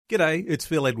G'day, it's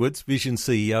Phil Edwards, Vision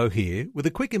CEO here, with a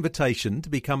quick invitation to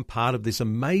become part of this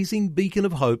amazing beacon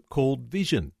of hope called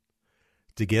Vision.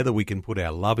 Together we can put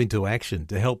our love into action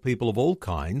to help people of all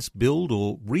kinds build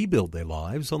or rebuild their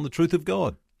lives on the truth of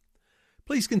God.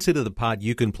 Please consider the part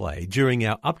you can play during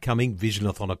our upcoming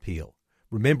Visionathon appeal,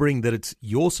 remembering that it's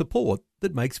your support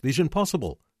that makes Vision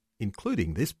possible,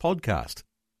 including this podcast.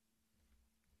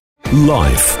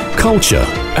 Life, culture,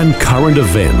 and current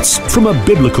events from a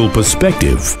biblical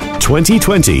perspective.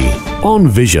 2020 on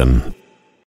Vision.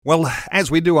 Well, as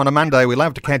we do on a Monday, we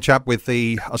love to catch up with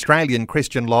the Australian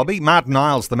Christian Lobby. Martin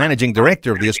Iles, the Managing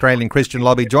Director of the Australian Christian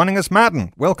Lobby, joining us.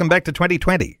 Martin, welcome back to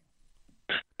 2020.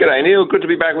 G'day, Neil. Good to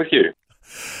be back with you.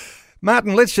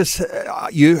 Martin, let's just,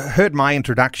 you heard my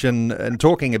introduction and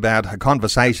talking about a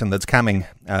conversation that's coming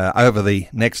over the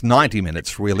next 90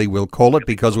 minutes, really, we'll call it,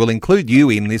 because we'll include you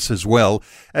in this as well.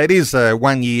 It is a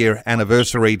 1-year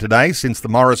anniversary today since the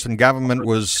Morrison government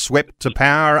was swept to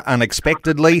power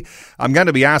unexpectedly. I'm going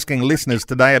to be asking listeners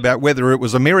today about whether it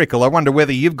was a miracle. I wonder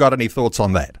whether you've got any thoughts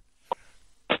on that.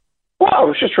 Well, I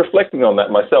was just reflecting on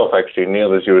that myself, actually,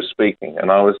 Neil, as you were speaking,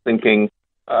 and I was thinking,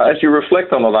 as you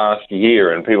reflect on the last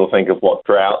year and people think of what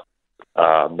drought,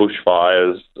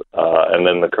 bushfires, and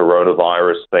then the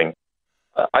coronavirus thing,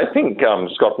 I think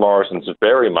Scott Morrison's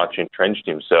very much entrenched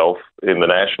himself in the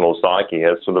national psyche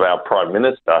as sort of our Prime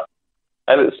Minister.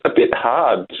 And it's a bit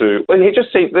hard to... Well, he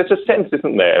just seems... There's a sense,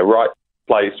 isn't there? Right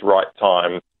place, right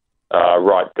time,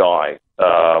 right guy.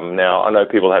 Now, I know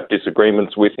people have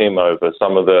disagreements with him over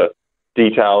some of the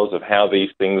details of how these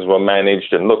things were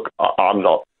managed. And look, I'm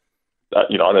not... I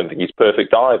don't think he's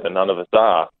perfect either. None of us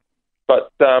are.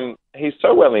 But he's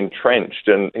so well entrenched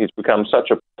and he's become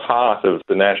such a part of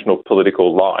the national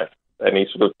political life, and he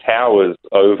sort of towers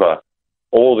over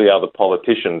all the other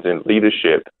politicians in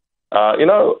leadership.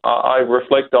 I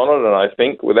reflect on it and I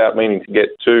think, without meaning to get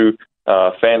too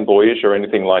fanboyish or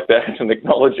anything like that and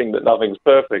acknowledging that nothing's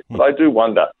perfect, but I do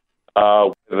wonder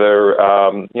whether,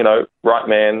 right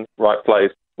man, right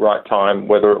place, right time,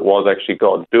 whether it was actually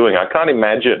God doing. I can't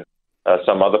imagine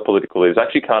some other political leaders. I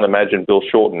actually can't imagine Bill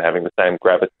Shorten having the same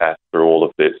gravitas through all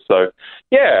of this. So,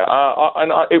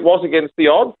 it was against the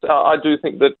odds. I do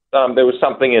think that there was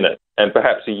something in it, and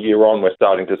perhaps a year on we're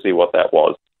starting to see what that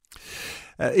was.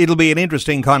 It'll be an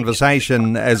interesting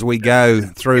conversation as we go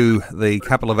through the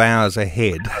couple of hours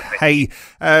ahead. Hey,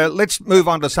 let's move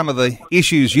on to some of the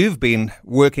issues you've been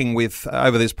working with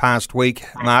over this past week,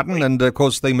 Martin, and of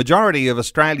course the majority of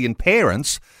Australian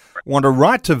parents want a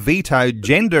right to veto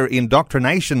gender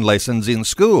indoctrination lessons in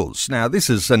schools. Now, this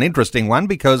is an interesting one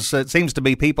because it seems to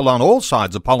be people on all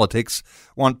sides of politics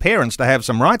want parents to have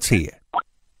some rights here.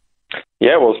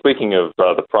 Yeah, well, speaking of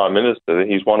the Prime Minister,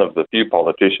 he's one of the few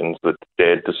politicians that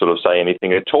dared to sort of say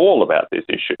anything at all about this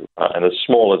issue. And as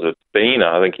small as it's been,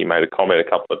 I think he made a comment a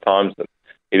couple of times that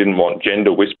he didn't want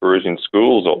gender whisperers in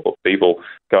schools or people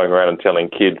going around and telling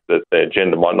kids that their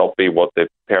gender might not be what their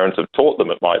parents have taught them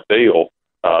it might be, or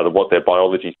what their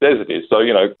biology says it is. So,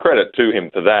 credit to him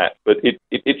for that. But it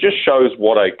just shows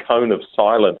what a cone of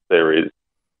silence there is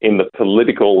in the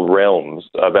political realms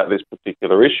about this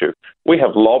particular issue. We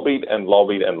have lobbied and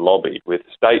lobbied and lobbied with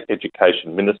state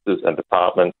education ministers and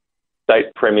departments,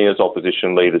 state premiers,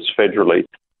 opposition leaders federally,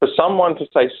 for someone to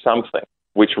say something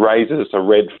which raises a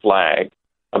red flag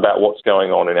about what's going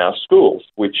on in our schools,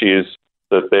 which is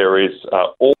that there is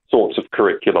all sorts of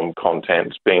curriculum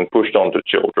content being pushed onto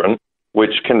children,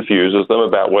 which confuses them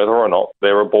about whether or not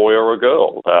they're a boy or a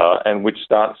girl, and which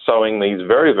starts sowing these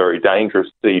very, very dangerous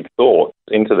seed thoughts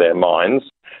into their minds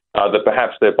that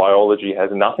perhaps their biology has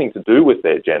nothing to do with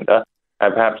their gender,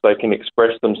 and perhaps they can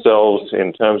express themselves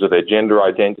in terms of their gender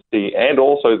identity and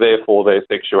also, therefore, their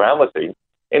sexuality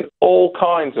in all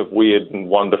kinds of weird and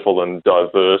wonderful and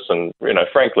diverse and,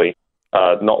 frankly,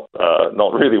 not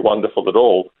really wonderful at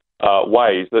all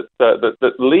ways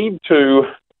that lead to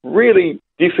really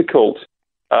difficult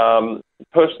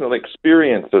personal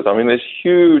experiences. I mean, there's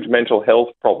huge mental health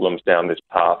problems down this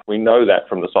path. We know that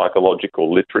from the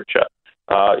psychological literature.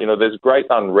 There's great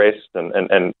unrest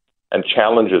and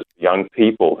challenges for young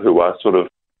people who are sort of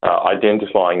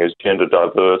identifying as gender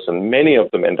diverse, and many of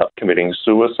them end up committing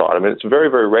suicide. I mean, it's very,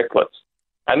 very reckless.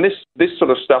 And this sort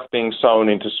of stuff being sown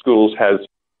into schools has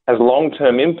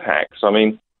long-term impacts. I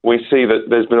mean, we see that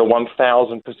there's been a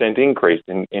 1,000% increase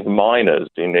in minors,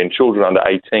 in children under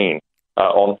 18,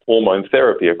 on hormone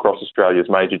therapy across Australia's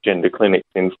major gender clinics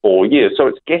in 4 years. So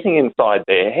it's getting inside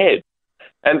their heads.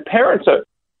 And parents are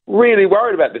really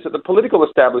worried about this. At the political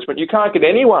establishment, you can't get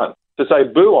anyone to say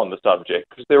boo on the subject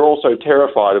because they're also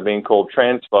terrified of being called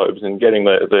transphobes and getting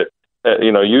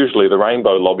usually the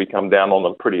rainbow lobby come down on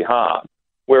them pretty hard.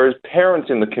 whereas parents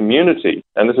in the community,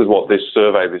 and this is what this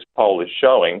survey, this poll is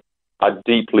showing, are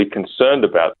deeply concerned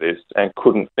about this and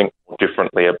couldn't think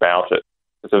differently about it.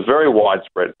 It's a very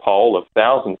widespread poll of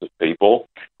thousands of people,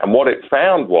 and what it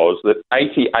found was that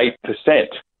 88%,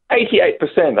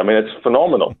 I mean, it's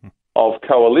phenomenal, of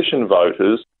coalition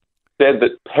voters said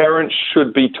that parents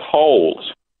should be told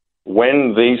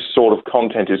when these sort of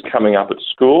content is coming up at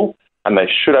school, and they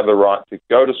should have the right to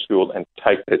go to school and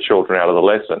take their children out of the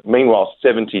lesson. Meanwhile,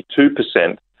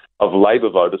 72% of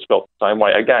Labor voters felt the same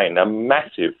way. Again, a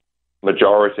massive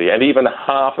majority, and even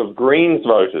half of Greens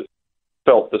voters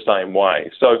felt the same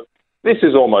way. So this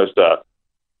is almost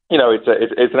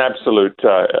it's an absolute,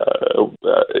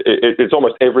 it's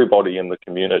almost everybody in the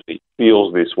community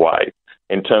feels this way.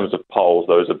 In terms of polls,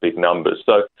 those are big numbers.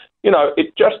 So, it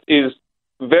just is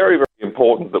very, very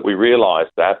important that we realise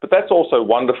that. But that's also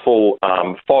wonderful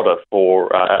fodder for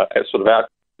sort of our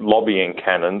lobbying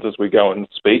cannons as we go and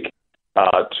speak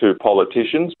to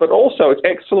politicians. But also it's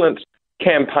excellent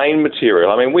campaign material.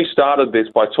 I mean, we started this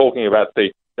by talking about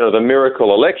the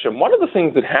miracle election. One of the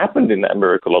things that happened in that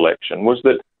miracle election was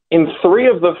that in 3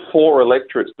 of the 4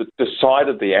 electorates that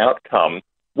decided the outcome,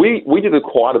 we did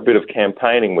quite a bit of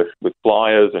campaigning with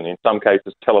flyers and in some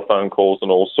cases telephone calls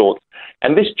and all sorts.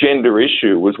 And this gender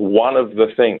issue was one of the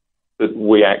things that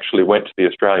we actually went to the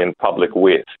Australian public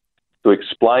with to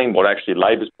explain what actually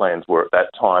Labor's plans were at that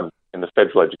time in the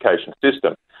federal education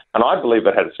system. And I believe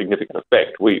that had a significant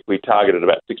effect. We targeted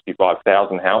about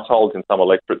 65,000 households in some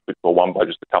electorates, which were won by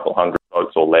just a couple hundred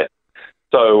votes or less.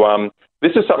 So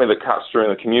this is something that cuts through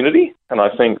in the community, and I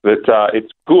think that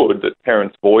it's good that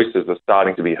parents' voices are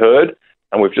starting to be heard,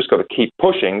 and we've just got to keep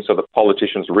pushing so that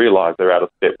politicians realise they're out of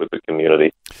step with the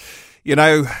community.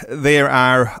 There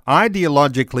are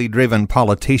ideologically driven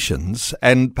politicians,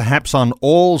 and perhaps on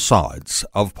all sides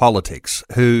of politics,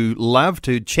 who love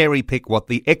to cherry pick what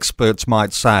the experts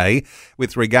might say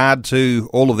with regard to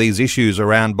all of these issues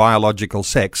around biological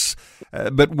sex.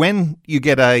 But when you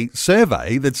get a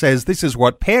survey that says this is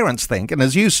what parents think, and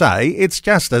as you say, it's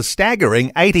just a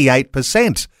staggering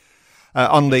 88%.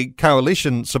 On the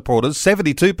coalition supporters,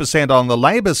 72% on the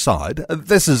Labor side.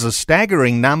 This is a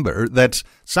staggering number that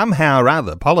somehow or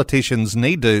other politicians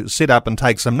need to sit up and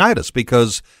take some notice,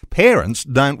 because parents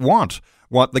don't want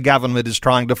what the government is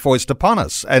trying to foist upon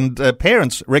us. And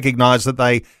parents recognise that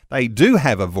they do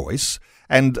have a voice,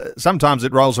 and sometimes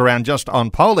it rolls around just on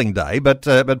polling day, but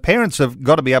parents have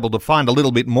got to be able to find a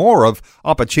little bit more of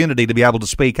opportunity to be able to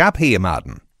speak up here,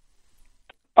 Martin.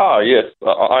 Oh, yes,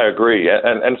 I agree.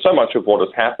 And so much of what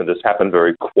has happened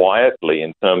very quietly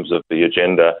in terms of the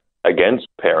agenda against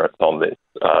parents on this.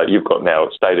 You've got now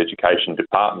state education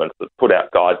departments that put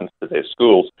out guidance to their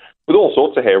schools with all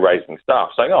sorts of hair-raising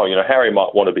stuff, saying, Harry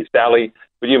might want to be Sally,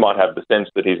 but you might have the sense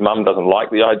that his mum doesn't like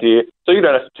the idea, so you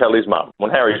don't have to tell his mum.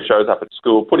 When Harry shows up at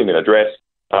school, put him in a dress,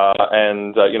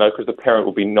 because the parent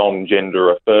will be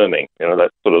non-gender affirming.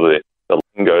 That's sort of the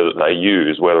lingo that they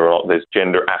use, whether or not there's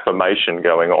gender affirmation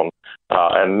going on,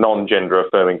 and non-gender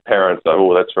affirming parents say,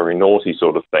 that's very naughty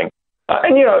sort of thing.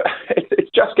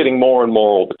 It's just getting more and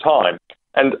more all the time.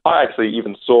 And I actually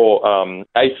even saw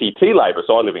ACT Labor,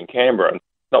 so I live in Canberra, and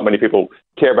not many people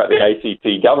care about the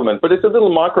ACT government, but it's a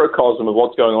little microcosm of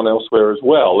what's going on elsewhere as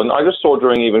well. And I just saw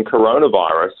during even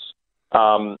coronavirus,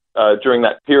 during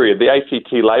that period, the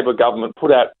ACT Labor government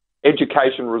put out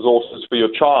education resources for your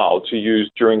child to use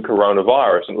during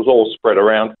coronavirus, and it was all spread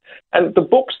around. And the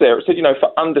books there, it said,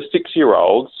 for under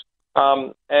 6-year-olds,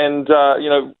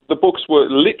 the books were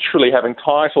literally having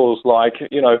titles like,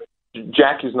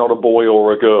 Jack is not a boy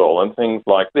or a girl, and things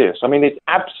like this. I mean, it's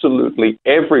absolutely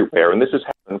everywhere, and this has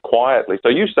happened quietly. So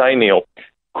you say, Neil,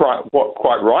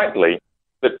 quite rightly,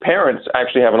 that parents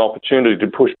actually have an opportunity to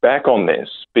push back on this,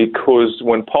 because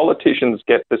when politicians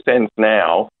get the sense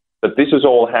now that this has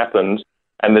all happened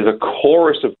and there's a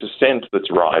chorus of dissent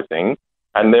that's rising,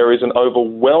 and there is an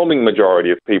overwhelming majority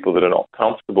of people that are not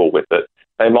comfortable with it,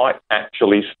 they might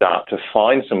actually start to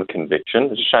find some conviction.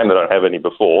 It's a shame they don't have any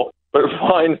before, but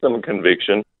find some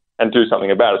conviction and do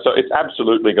something about it. So it's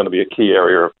absolutely going to be a key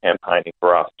area of campaigning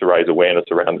for us to raise awareness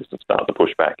around this and start to push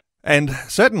back. And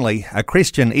certainly a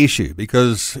Christian issue,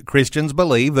 because Christians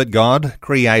believe that God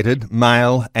created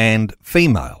male and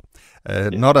female.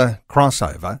 Not a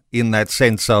crossover in that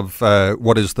sense of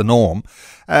what is the norm.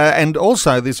 And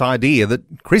also this idea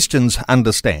that Christians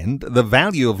understand the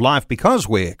value of life because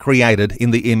we're created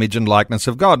in the image and likeness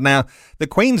of God. Now, the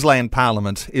Queensland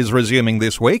Parliament is resuming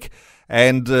this week.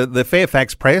 And the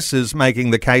Fairfax Press is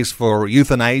making the case for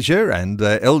euthanasia and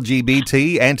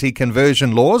LGBT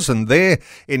anti-conversion laws, and they're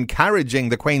encouraging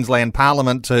the Queensland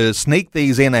Parliament to sneak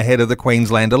these in ahead of the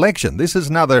Queensland election. This is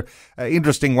another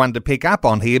interesting one to pick up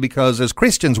on here, because as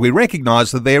Christians we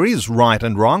recognise that there is right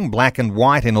and wrong, black and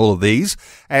white in all of these,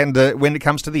 and when it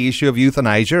comes to the issue of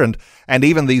euthanasia and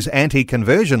even these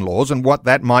anti-conversion laws and what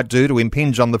that might do to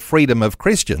impinge on the freedom of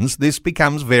Christians, this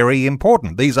becomes very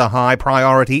important. These are high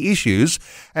priority issues.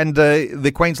 And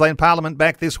the Queensland Parliament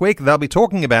back this week, they'll be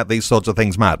talking about these sorts of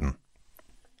things, Martin.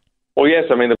 Well, yes,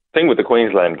 I mean, the thing with the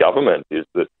Queensland government is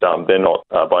that they're not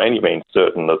by any means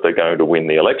certain that they're going to win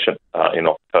the election in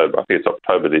October. I think it's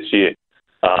October this year.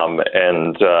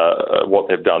 And what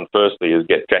they've done firstly is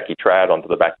get Jackie Trad onto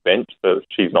the backbench, so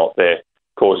she's not there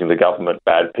causing the government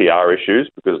bad PR issues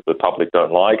because the public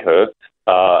don't like her.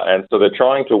 And so they're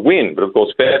trying to win. But, of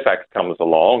course, Fairfax comes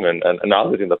along and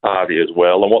others in the party as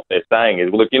well. And what they're saying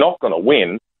is, well, if you're not going to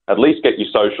win, at least get your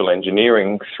social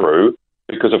engineering through,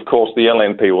 because, of course, the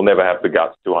LNP will never have the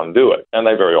guts to undo it. And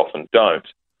they very often don't.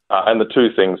 And the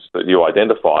two things that you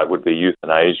identify would be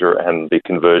euthanasia and the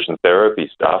conversion therapy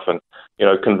stuff. And, you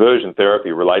know, conversion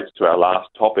therapy relates to our last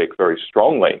topic very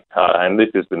strongly. And this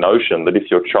is the notion that if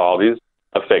your child is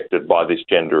affected by this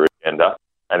gender agenda,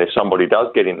 and if somebody does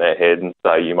get in their head and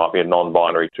say you might be a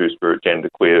non-binary, two-spirit,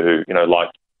 genderqueer who, you know,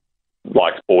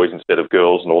 likes boys instead of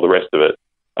girls and all the rest of it,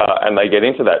 and they get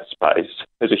into that space,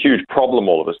 there's a huge problem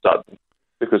all of a sudden,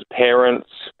 because parents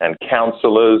and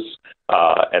counsellors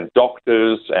and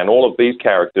doctors and all of these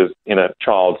characters in a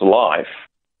child's life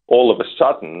all of a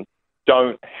sudden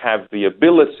don't have the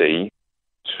ability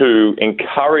to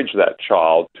encourage that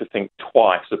child to think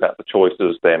twice about the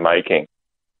choices they're making.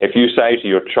 If you say to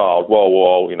your child,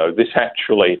 well, you know, this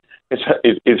actually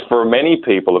is for many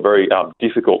people a very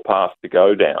difficult path to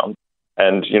go down.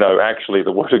 And, you know, actually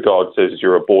the Word of God says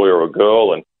you're a boy or a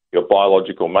girl, and your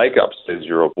biological makeup says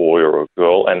you're a boy or a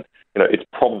girl. And, you know, it's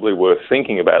probably worth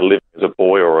thinking about living as a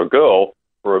boy or a girl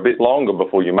for a bit longer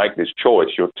before you make this choice.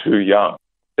 You're too young.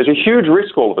 There's a huge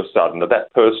risk all of a sudden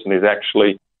that person is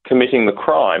actually committing the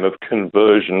crime of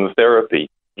conversion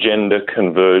therapy, gender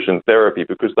conversion therapy,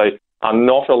 because they are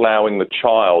not allowing the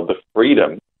child the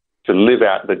freedom to live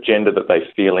out the gender that they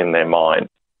feel in their mind.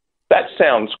 That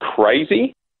sounds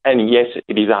crazy, and yes,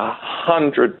 it is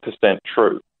 100%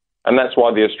 true. And that's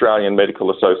why the Australian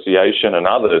Medical Association and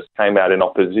others came out in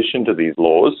opposition to these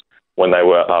laws when they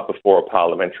were before a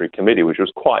parliamentary committee, which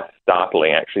was quite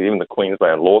startling, actually. Even the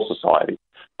Queensland Law Society,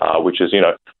 which is, you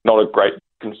know, not a great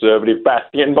conservative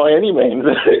bastion by any means,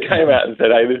 came out and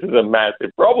said, hey, this is a massive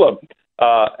problem.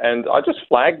 And I just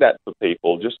flagged that for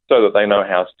people just so that they know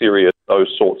how serious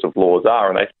those sorts of laws are.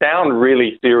 And they sound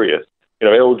really serious. You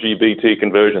know, LGBT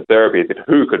conversion therapy,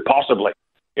 who could possibly,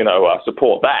 you know,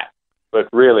 support that? But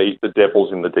really, the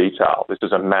devil's in the detail. This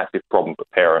is a massive problem for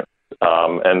parents.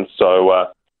 And so,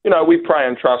 you know, we pray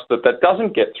and trust that that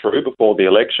doesn't get through before the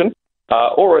election,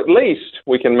 or at least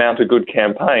we can mount a good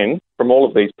campaign from all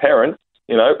of these parents,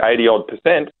 you know,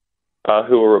 80-odd%,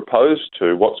 who are opposed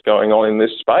to what's going on in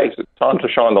this space. It's time to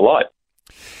shine the light.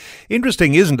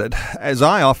 Interesting, isn't it? As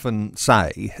I often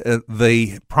say,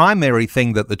 the primary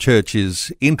thing that the church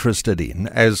is interested in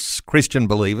as Christian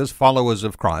believers, followers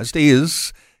of Christ,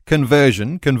 is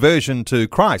conversion to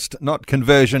Christ, not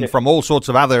conversion from all sorts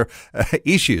of other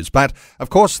issues. But, of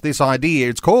course, this idea,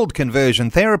 it's called conversion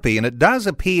therapy, and it does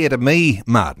appear to me,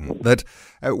 Martin, that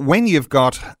when you've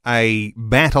got a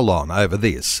battle on over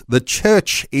this, the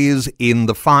church is in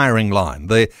the firing line.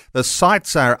 The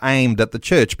sights are aimed at the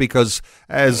church because,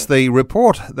 as the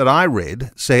report that I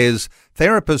read says,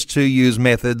 therapists who use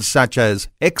methods such as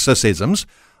exorcisms.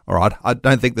 All right, I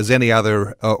don't think there's any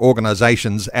other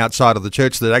organisations outside of the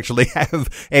church that actually have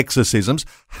exorcisms,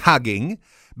 hugging,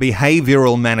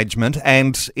 behavioural management,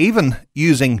 and even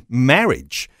using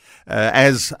marriage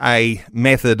as a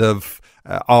method of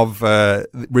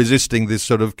resisting this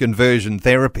sort of conversion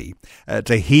therapy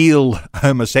to heal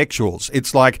homosexuals.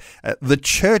 It's like the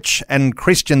church and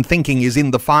Christian thinking is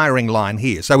in the firing line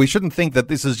here. So we shouldn't think that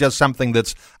this is just something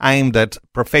that's aimed at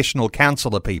professional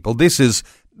counsellor people. This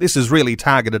is really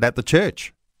targeted at the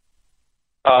church.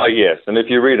 Yes, and if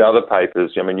you read other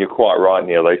papers, I mean, you're quite right,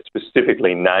 Neil. They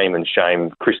specifically name and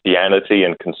shame Christianity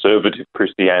and conservative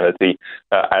Christianity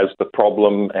as the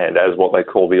problem and as what they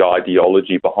call the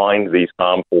ideology behind these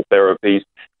harmful therapies.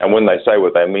 And when they say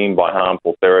what they mean by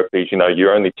harmful therapies, you know,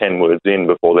 you're only 10 words in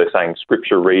before they're saying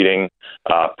scripture reading,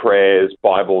 prayers,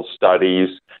 Bible studies,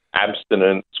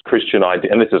 abstinence, Christian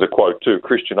ideas, and this is a quote too,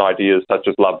 Christian ideas such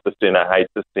as love the sinner, hate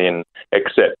the sin,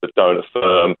 accept but don't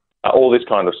affirm, all this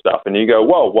kind of stuff. And you go,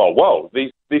 whoa,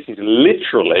 this is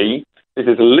literally This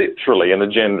is literally an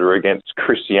agenda against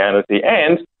Christianity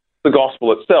and the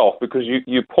gospel itself, because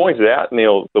you pointed out,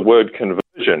 Neil, the word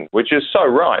conversion, which is so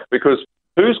right, because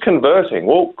who's converting?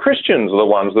 Well, Christians are the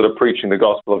ones that are preaching the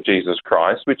gospel of Jesus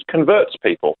Christ, which converts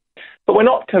people. But we're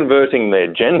not converting their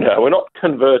gender. We're not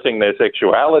converting their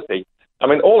sexuality. I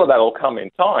mean, all of that will come in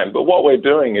time, but what we're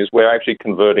doing is we're actually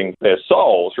converting their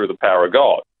soul through the power of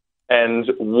God.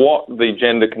 And what the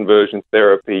gender conversion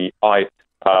therapy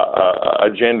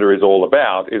agenda is all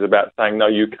about is about saying, no,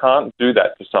 you can't do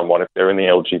that to someone if they're in the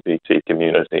LGBT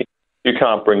community. You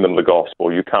can't bring them the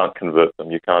gospel. You can't convert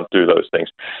them. You can't do those things.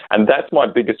 And that's my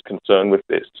biggest concern with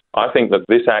this. I think that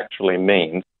this actually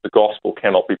means the gospel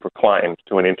cannot be proclaimed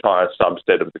to an entire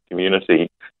subset of the community,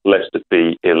 lest it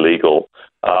be illegal.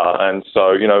 And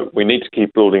so, we need to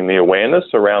keep building the awareness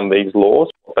around these laws,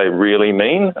 what they really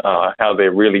mean, how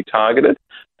they're really targeted.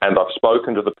 And I've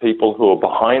spoken to the people who are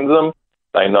behind them.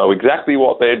 They know exactly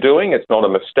what they're doing. It's not a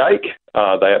mistake.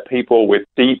 They are people with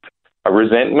deep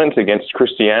resentment against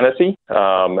Christianity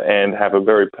and have a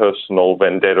very personal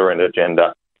vendetta and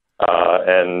agenda.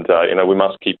 We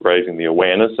must keep raising the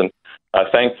awareness. And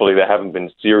thankfully, there haven't been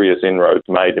serious inroads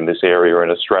made in this area in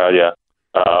Australia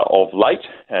of late,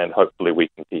 and hopefully we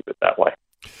can keep it that way.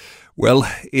 Well,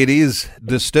 it is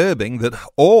disturbing that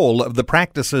all of the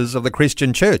practices of the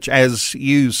Christian church, as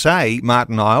you say,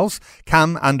 Martin Iles,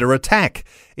 come under attack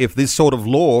if this sort of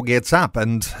law gets up.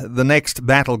 And the next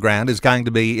battleground is going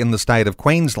to be in the state of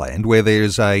Queensland, where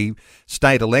there's a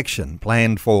state election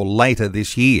planned for later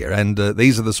this year. And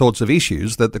these are the sorts of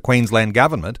issues that the Queensland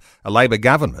government, a Labor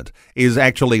government, is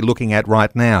actually looking at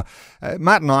right now.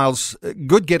 Martin Iles,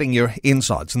 good getting your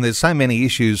insights. And there's so many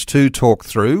issues to talk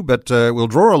through, but we'll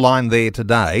draw a line there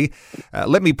today.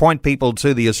 Let me point people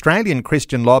to the Australian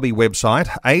Christian Lobby website,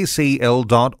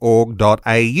 acl.org.au.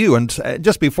 And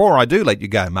just before I do let you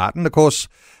go, Martin, of course,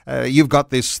 you've got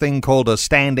this thing called a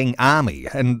standing army,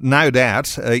 and no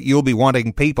doubt you'll be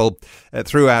wanting people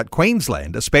throughout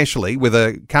Queensland, especially with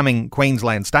a coming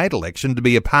Queensland state election, to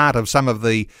be a part of some of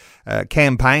the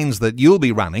campaigns that you'll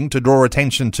be running to draw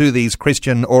attention to these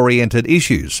Christian-oriented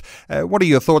issues. What are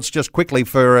your thoughts just quickly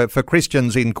for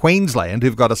Christians in Queensland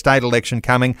who've got a state election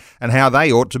coming, and how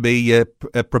they ought to be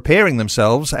preparing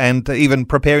themselves and even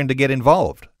preparing to get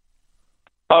involved?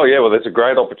 Oh, yeah, well, there's a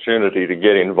great opportunity to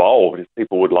get involved if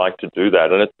people would like to do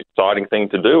that, and it's an exciting thing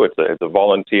to do. It's a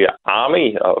volunteer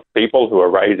army of people who are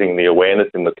raising the awareness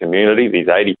in the community. These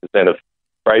 80% of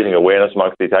raising awareness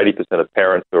amongst these 80% of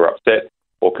parents who are upset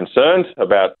or concerned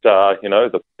about, the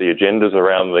agendas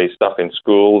around these stuff in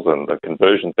schools and the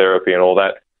conversion therapy and all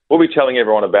that. We'll be telling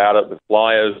everyone about it with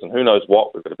flyers and who knows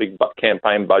what. We've got a big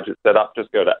campaign budget set up.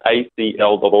 Just go to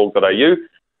acl.org.au,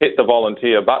 hit the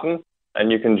volunteer button, and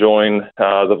you can join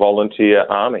the volunteer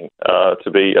army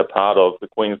to be a part of the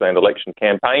Queensland election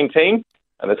campaign team.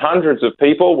 And there's hundreds of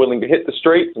people willing to hit the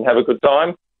streets and have a good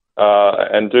time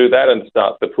and do that and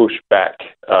start to push back,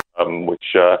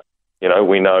 which,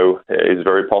 we know is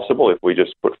very possible if we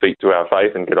just put feet to our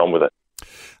faith and get on with it.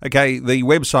 Okay, the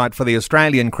website for the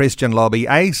Australian Christian Lobby,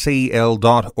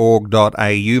 acl.org.au.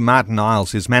 Martin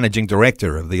Iles is Managing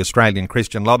Director of the Australian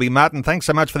Christian Lobby. Martin, thanks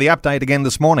so much for the update again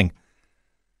this morning.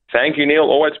 Thank you, Neil.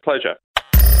 Always a pleasure.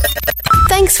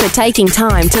 Thanks for taking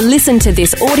time to listen to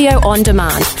this audio on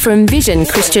demand from Vision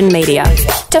Christian Media.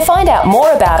 To find out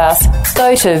more about us,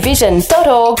 go to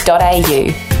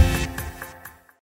vision.org.au.